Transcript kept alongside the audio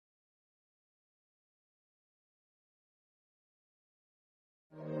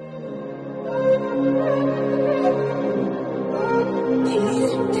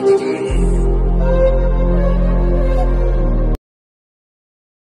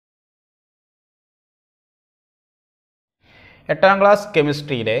8ാം class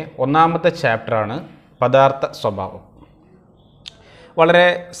കെമിസ്ട്രിയിലെ ഒന്നാമത്തെ ചാപ്റ്ററാണ് പദാർത്ഥ സ്വഭാവം. വളരെ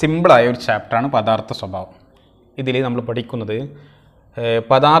സിമ്പിളായ ഒരു ചാപ്റ്ററാണ് പദാർത്ഥ സ്വഭാവം. ഇതിൽ നമ്മൾ പഠിക്കുന്നത്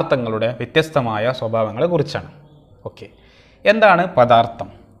പദാർത്ഥങ്ങളുടെ വ്യത്യസ്തമായ സ്വഭാവങ്ങളെ കുറിച്ചാണ്. ഓക്കെ, എന്താണ് പദാർത്ഥം?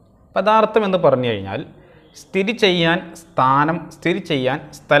 പദാർത്ഥം എന്ന് പറഞ്ഞു കഴിഞ്ഞാൽ സ്ഥിതി ചെയ്യാൻ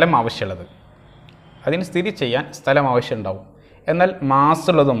സ്ഥലം ആവശ്യമുള്ളത്, അതിന് സ്ഥിതി ചെയ്യാൻ സ്ഥലം ആവശ്യമുണ്ടാവും. എന്നാൽ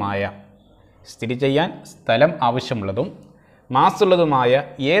മാസ്സുള്ളതുമായ, സ്ഥിതി ചെയ്യാൻ സ്ഥലം ആവശ്യമുള്ളതും മാസ്സുള്ളതുമായ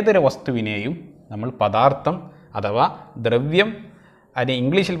ഏതൊരു വസ്തുവിനെയും നമ്മൾ പദാർത്ഥം അഥവാ ദ്രവ്യം, അതിന്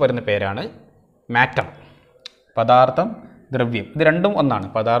ഇംഗ്ലീഷിൽ പറയുന്ന പേരാണ് മാറ്റർ. പദാർത്ഥം, ദ്രവ്യം, ഇത് രണ്ടും ഒന്നാണ്.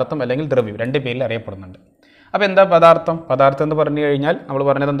 പദാർത്ഥം അല്ലെങ്കിൽ ദ്രവ്യം രണ്ട് പേരിൽ അറിയപ്പെടുന്നുണ്ട്. അപ്പോൾ എന്താ പദാർത്ഥം? പദാർത്ഥം എന്ന് പറഞ്ഞു കഴിഞ്ഞാൽ നമ്മൾ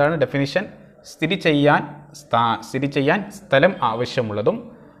പറഞ്ഞത് എന്താണ് ഡെഫിനിഷൻ? സ്ഥിതി ചെയ്യാൻ സ്ഥലം ആവശ്യമുള്ളതും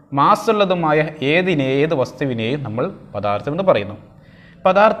മാസ്സുള്ളതുമായ ഏത് വസ്തുവിനെയും നമ്മൾ പദാർത്ഥം എന്ന് പറയുന്നു.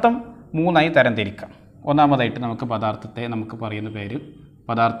 പദാർത്ഥം മൂന്നായി തരംതിരിക്കാം. ഒന്നാമതായിട്ട് പദാർത്ഥത്തെ നമുക്ക് പറയുന്ന പേര്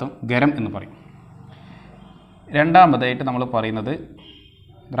പദാർത്ഥം ഖരം എന്ന് പറയും. രണ്ടാമതായിട്ട് നമ്മൾ പറയുന്നത്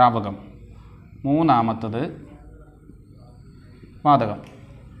ദ്രാവകം, മൂന്നാമത്തത് വാതകം.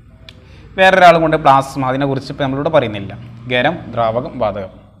 വേറൊരാളും കൊണ്ട് പ്ലാസ്മ, അതിനെക്കുറിച്ച് ഇപ്പോൾ നമ്മളിവിടെ പറയുന്നില്ല. ഖരം, ദ്രാവകം,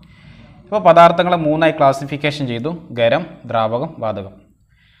 വാതകം. ഇപ്പോൾ പദാർത്ഥങ്ങളെ മൂന്നായി ക്ലാസിഫിക്കേഷൻ ചെയ്തു: ഖരം, ദ്രാവകം, വാതകം.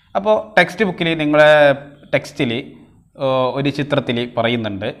 അപ്പോൾ ടെക്സ്റ്റ് ബുക്കിൽ, നിങ്ങളെ ടെക്സ്റ്റിൽ ഒരു ചിത്രത്തിൽ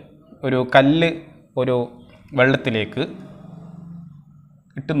പറയുന്നുണ്ട്, ഒരു കല്ല് ഒരു വെള്ളത്തിലേക്ക്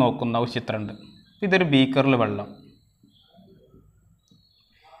ഇട്ട് നോക്കുന്ന ഒരു ചിത്രമുണ്ട്. ഇതൊരു ബീക്കറിൽ വെള്ളം,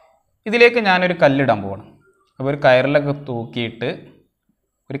 ഇതിലേക്ക് ഞാനൊരു കല്ലിടാൻ പോവാണ്. അപ്പോൾ ഒരു കയറിലൊക്കെ തൂക്കിയിട്ട്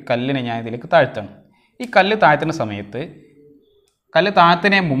ഒരു കല്ലിനെ ഞാൻ ഇതിലേക്ക് താഴ്ത്തണം. ഈ കല്ല് താഴ്ത്തുന്ന സമയത്ത്, കല്ല്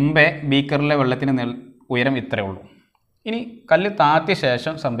താഴ്ത്തുന്നതിന് മുമ്പേ ബീക്കറിലെ വെള്ളത്തിന് ഉയരം ഇത്രയേ ഉള്ളൂ. ഇനി കല്ല് താഴ്ത്തിയ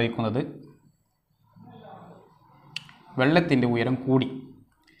ശേഷം സംഭവിക്കുന്നത് വെള്ളത്തിൻ്റെ ഉയരം കൂടി.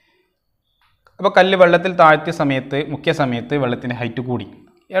 അപ്പോൾ കല്ല് വെള്ളത്തിൽ താഴ്ത്തിയ സമയത്ത്, മുക്കിയ സമയത്ത് വെള്ളത്തിൻ്റെ ഹൈറ്റ് കൂടി.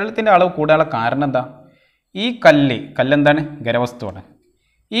 വെള്ളത്തിൻ്റെ അളവ് കൂടാനുള്ള കാരണം എന്താ? ഈ കല്ലെന്താണ്? ഖരവസ്തുവാണ്.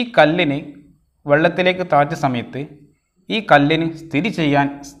 ഈ കല്ലിന് വെള്ളത്തിലേക്ക് താഴ്ത്തിയ സമയത്ത് ഈ കല്ലിന് സ്ഥിതി ചെയ്യാൻ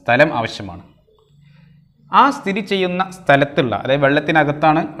സ്ഥലം ആവശ്യമാണ്. ആ സ്ഥിതി ചെയ്യുന്ന സ്ഥലത്തുള്ള, അതായത്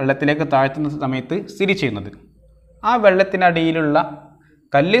വെള്ളത്തിനകത്താണ് വെള്ളത്തിലേക്ക് താഴ്ത്തുന്ന സമയത്ത് സ്ഥിതി ചെയ്യുന്നത്. ആ വെള്ളത്തിനടിയിലുള്ള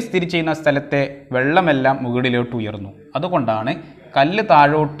കല്ല് സ്ഥിതി ചെയ്യുന്ന സ്ഥലത്തെ വെള്ളമെല്ലാം മുകളിലോട്ട് ഉയർന്നു. അതുകൊണ്ടാണ് കല്ല്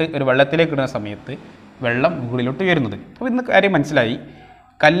താഴോട്ട് ഒരു വെള്ളത്തിലേക്ക് ഇടുന്ന സമയത്ത് വെള്ളം മുകളിലോട്ട് ഉയരുന്നത്. അപ്പോൾ ഇന്ന് കാര്യം മനസ്സിലായി,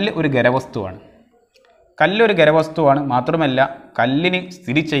 കല്ല് ഒരു ഖരവസ്തുവാണ്. കല്ലൊരു ഖരവസ്തുവാണ്. മാത്രമല്ല കല്ലിന്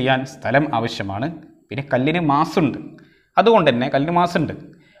സ്ഥിതി ചെയ്യാൻ സ്ഥലം ആവശ്യമാണ്. പിന്നെ കല്ലിന് മാസ്സുണ്ട്. അതുകൊണ്ട് തന്നെ കല്ലിന് മാസ്സുണ്ട്.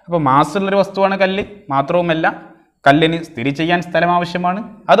 അപ്പോൾ മാസ്സുള്ളൊരു വസ്തുവാണ് കല്ല്. മാത്രവുമല്ല കല്ലിന് സ്ഥിതി ചെയ്യാൻ സ്ഥലം ആവശ്യമാണ്.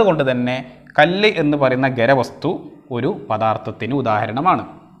 അതുകൊണ്ട് തന്നെ കല്ല് എന്ന് പറയുന്ന ഖരവസ്തു ഒരു പദാർത്ഥത്തിന് ഉദാഹരണമാണ്.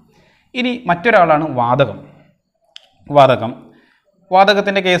 ഇനി മറ്റൊരാളാണ് വാതകം.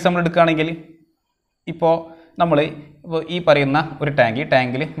 വാതകത്തിൻ്റെ കേസ് നമ്മൾ എടുക്കുകയാണെങ്കിൽ, ഇപ്പോൾ നമ്മൾ ഈ പറയുന്ന ഒരു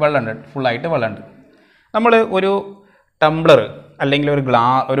ടാങ്കിൽ വെള്ളമുണ്ട്, ഫുള്ളായിട്ട് വെള്ളമുണ്ട്. നമ്മൾ ഒരു ടംബ്ലർ അല്ലെങ്കിൽ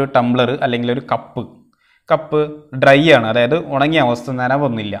ഒരു ടംബ്ലർ അല്ലെങ്കിൽ ഒരു കപ്പ് ഡ്രൈ ആണ്, അതായത് ഉണങ്ങിയ അവസ്ഥ,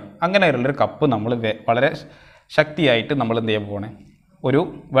 നനവൊന്നുമില്ല, അങ്ങനെയുള്ളൊരു കപ്പ് നമ്മൾ വളരെ ശക്തിയായിട്ട് നമ്മൾ എന്ത് ചെയ്യാൻ പോകണേ, ഒരു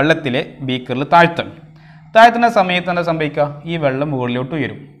വെള്ളത്തിലെ ബീക്കറിൽ താഴ്ത്തുന്ന സമയത്ത് എന്താ സംഭവിക്കുക? ഈ വെള്ളം മുകളിലോട്ട്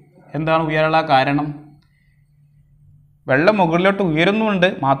ഉയരും. എന്താണ് ഉയരാനുള്ള കാരണം? വെള്ളം മുകളിലോട്ട് ഉയരുന്നുണ്ട്.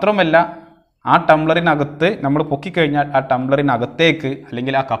 മാത്രമല്ല ആ ടംബ്ലറിനകത്ത് നമ്മൾ പൊക്കിക്കഴിഞ്ഞാൽ ആ ടംബ്ലറിനകത്തേക്ക്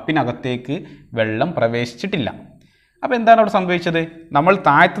അല്ലെങ്കിൽ ആ കപ്പിനകത്തേക്ക് വെള്ളം പ്രവേശിച്ചിട്ടില്ല. അപ്പോൾ എന്താണ് അവിടെ സംഭവിച്ചത്? നമ്മൾ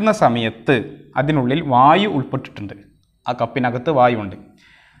താഴ്ത്തുന്ന സമയത്ത് അതിനുള്ളിൽ വായു ഉൾപ്പെട്ടിട്ടുണ്ട്. ആ കപ്പിനകത്ത് വായുണ്ട്.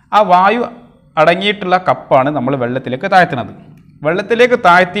 ആ വായു അടങ്ങിയിട്ടുള്ള കപ്പാണ് നമ്മൾ വെള്ളത്തിലേക്ക് താഴ്ത്തുന്നത്. വെള്ളത്തിലേക്ക്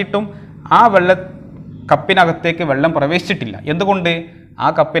താഴ്ത്തിയിട്ടും ആ കപ്പിനകത്തേക്ക് വെള്ളം പ്രവേശിച്ചിട്ടില്ല. എന്തുകൊണ്ട്? ആ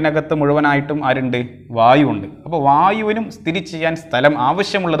കപ്പിനകത്ത് മുഴുവനായിട്ടും ആരുണ്ട്? വായുവുണ്ട്. അപ്പോൾ വായുവിനും സ്ഥിതി ചെയ്യാൻ സ്ഥലം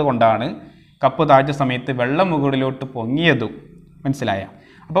ആവശ്യമുള്ളത് കൊണ്ടാണ് കപ്പ് താഴ്ത്തിയ സമയത്ത് വെള്ളം മുകളിലോട്ട് പൊങ്ങിയതും. മനസ്സിലായ?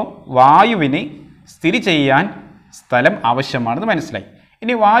 അപ്പം വായുവിന് സ്ഥിതി ചെയ്യാൻ സ്ഥലം ആവശ്യമാണെന്ന് മനസ്സിലായി.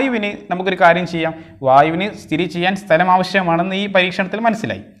 ഇനി വായുവിന് നമുക്കൊരു കാര്യം ചെയ്യാം. വായുവിന് സ്ഥിതി ചെയ്യാൻ സ്ഥലം ആവശ്യമാണെന്ന് ഈ പരീക്ഷണത്തിൽ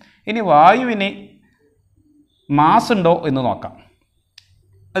മനസ്സിലായി. ഇനി വായുവിന് മാസ് ഉണ്ടോ എന്ന് നോക്കാം.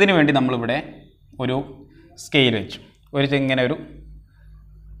 അതിനുവേണ്ടി നമ്മളിവിടെ ഒരു സ്കെയിൽ വെച്ചു. ഇങ്ങനെ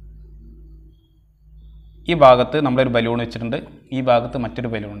ഈ ഭാഗത്ത് നമ്മളൊരു ബലൂൺ വെച്ചിട്ടുണ്ട്, ഈ ഭാഗത്ത് മറ്റൊരു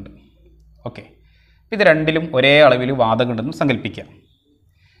ബലൂണുണ്ട്. ഓക്കെ, ഇത് രണ്ടിലും ഒരേ അളവിൽ വാതകം ഉണ്ടെന്ന് സങ്കല്പിക്കാം.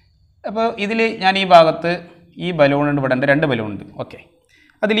 അപ്പോൾ ഇതിൽ ഞാൻ ഈ ഭാഗത്ത് ഈ ബലൂണുണ്ട്, ഇവിടെ ഉണ്ട്, 2 ബലൂണുണ്ട്. ഓക്കെ,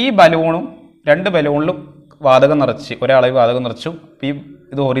 അതിൽ ഈ ബലൂണും 2 ബലൂണിലും വാതകം നിറച്ച്, ഒരളവ് വാതകം നിറച്ചു.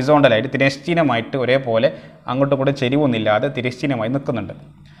 ഇത് ഹൊറിസോണ്ടലായിട്ട് തിരശ്ചീനമായിട്ട് ഒരേപോലെ അങ്ങോട്ടും ഇങ്ങോട്ടും ചെരിവൊന്നുമില്ലാതെ തിരശ്ചീനമായി നിൽക്കുന്നുണ്ട്.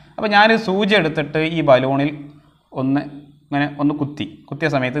 അപ്പോൾ ഞാൻ സൂചി എടുത്തിട്ട് ഈ ബലൂണിൽ ഒന്ന് കുത്തിയ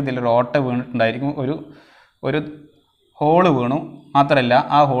സമയത്ത് ഇതിലൊരു ഓട്ട വീണിട്ടുണ്ടായിരിക്കും, ഒരു ഹോള് വീണു. മാത്രമല്ല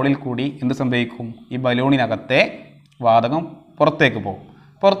ആ ഹോളിൽ കൂടി എന്ത് സംഭവിക്കും? ഈ ബലൂണിനകത്തെ വാതകം പുറത്തേക്ക് പോകും.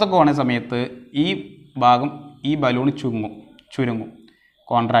 പുറത്തേക്ക് പോകുന്ന സമയത്ത് ഈ ഭാഗം ഈ ബലൂൺ ചുരുങ്ങും,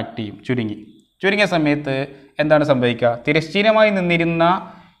 കോൺട്രാക്റ്റ് ചെയ്യും, ചുരുങ്ങിയ സമയത്ത് എന്താണ് സംഭവിക്കുക? തിരശ്ചീനമായി നിന്നിരുന്ന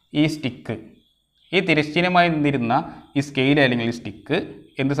ഈ സ്റ്റിക്ക്, തിരശ്ചീനമായി നിന്നിരുന്ന ഈ സ്കെയിൽ അല്ലെങ്കിൽ സ്റ്റിക്ക്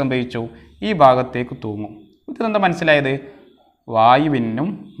എന്ത് സംഭവിച്ചു? ഈ ഭാഗത്തേക്ക് തൂങ്ങും. ഇതെന്താ മനസ്സിലായത്? വായുവിനും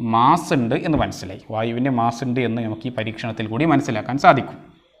മാസ് ഉണ്ട് എന്ന് മനസ്സിലായി. വായുവിന് മാസ് ഉണ്ട് എന്ന് നമുക്ക് ഈ പരീക്ഷണത്തിൽ കൂടി മനസ്സിലാക്കാൻ സാധിക്കും.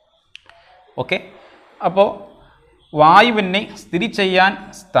 ഓക്കെ, അപ്പോൾ വായുവിനെ സ്ഥിതി ചെയ്യാൻ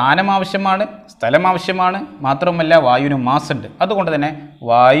സ്ഥാനം ആവശ്യമാണ്, സ്ഥലം ആവശ്യമാണ്, മാത്രമല്ല വായുവിന് മാസ് ഉണ്ട്. അതുകൊണ്ട് തന്നെ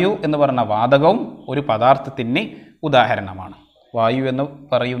വായു എന്ന് പറയുന്ന വാതകവും ഒരു പദാർത്ഥത്തിന് ഉദാഹരണമാണ്. വായു എന്ന്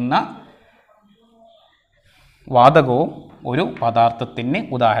പറയുന്ന വാതകവും ഒരു പദാർത്ഥത്തിന്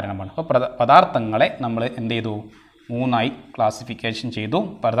ഉദാഹരണമാണ്. അപ്പോൾ പദാർത്ഥങ്ങളെ നമ്മൾ എന്ത് ചെയ്തു? 3 ക്ലാസിഫിക്കേഷൻ ചെയ്തു.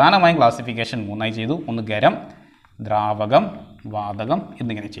 പ്രധാനമായും ക്ലാസിഫിക്കേഷൻ 3 ചെയ്തു. ഒന്ന് ഖരം, ദ്രാവകം, വാതകം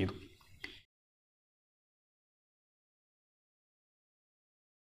എന്നിങ്ങനെ ചെയ്തു.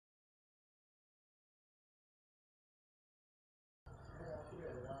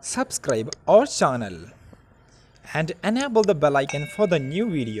 Subscribe our channel and enable the bell icon for the new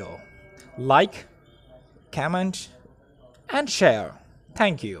video. Like, comment and share.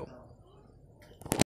 Thank you.